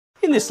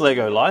In this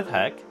LEGO life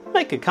hack,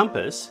 make a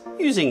compass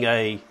using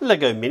a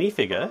LEGO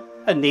minifigure,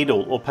 a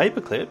needle or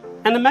paperclip,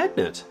 and a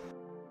magnet.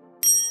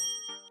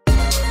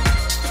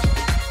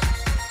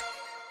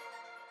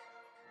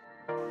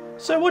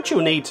 So what you'll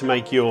need to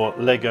make your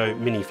LEGO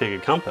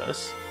minifigure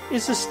compass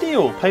is a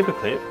steel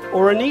paperclip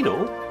or a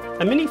needle,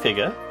 a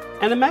minifigure,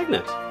 and a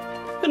magnet.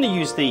 When you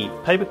use the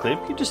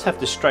paperclip, you just have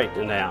to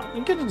straighten it out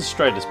and get it as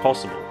straight as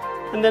possible.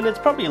 And then it's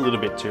probably a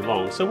little bit too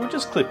long, so we'll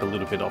just clip a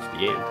little bit off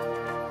the end.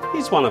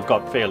 Here's one I've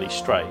got fairly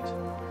straight.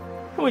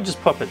 And we just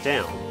pop it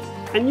down,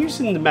 and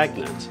using the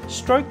magnet,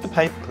 stroke the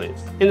paperclip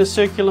in a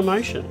circular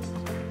motion.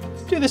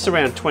 Do this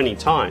around 20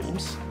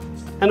 times,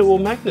 and it will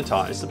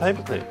magnetise the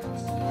paperclip.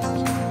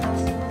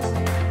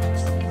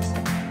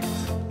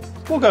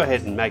 We'll go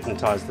ahead and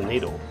magnetise the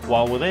needle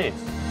while we're there.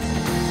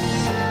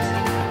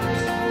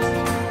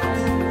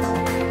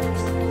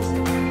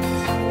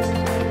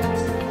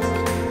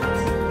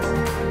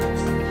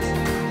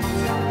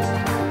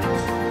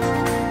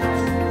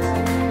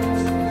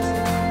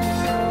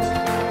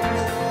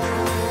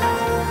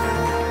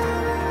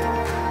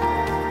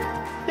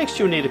 Next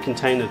you'll need a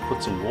container to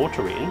put some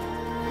water in.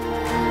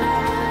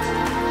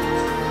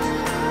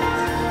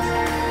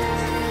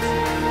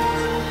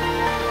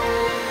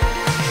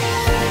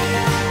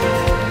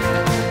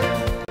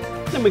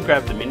 Then we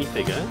grab the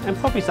minifigure and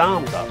pop his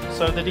arms up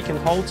so that he can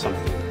hold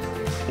something.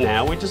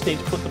 Now we just need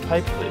to put the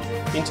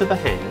paperclip into the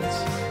hands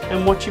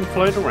and watch him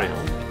float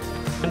around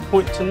and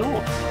point to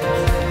north.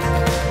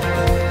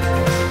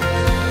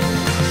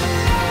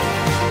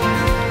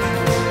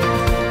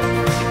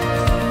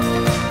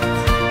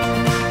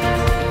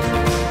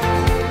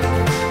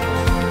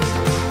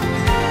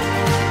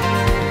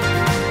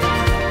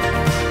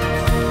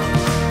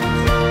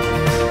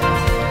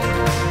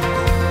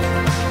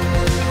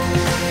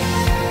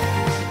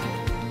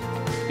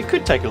 It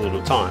could take a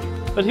little time,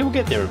 but he'll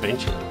get there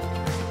eventually.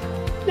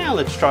 Now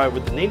let's try it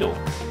with the needle.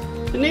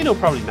 The needle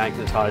probably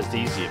magnetised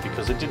easier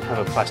because it didn't have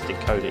a plastic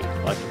coating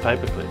like the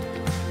paperclip.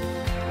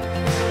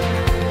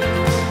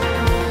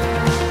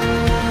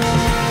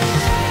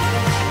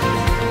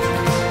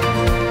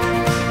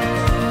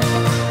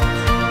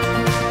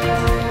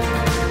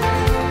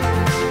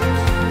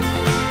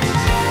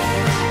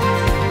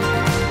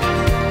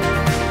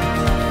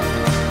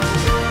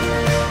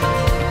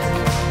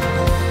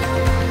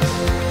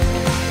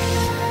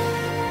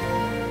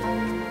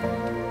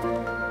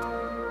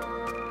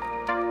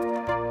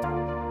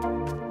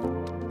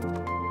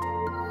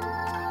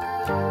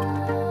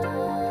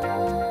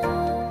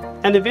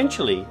 And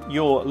eventually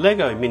your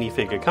LEGO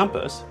minifigure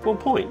compass will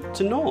point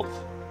to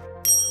north.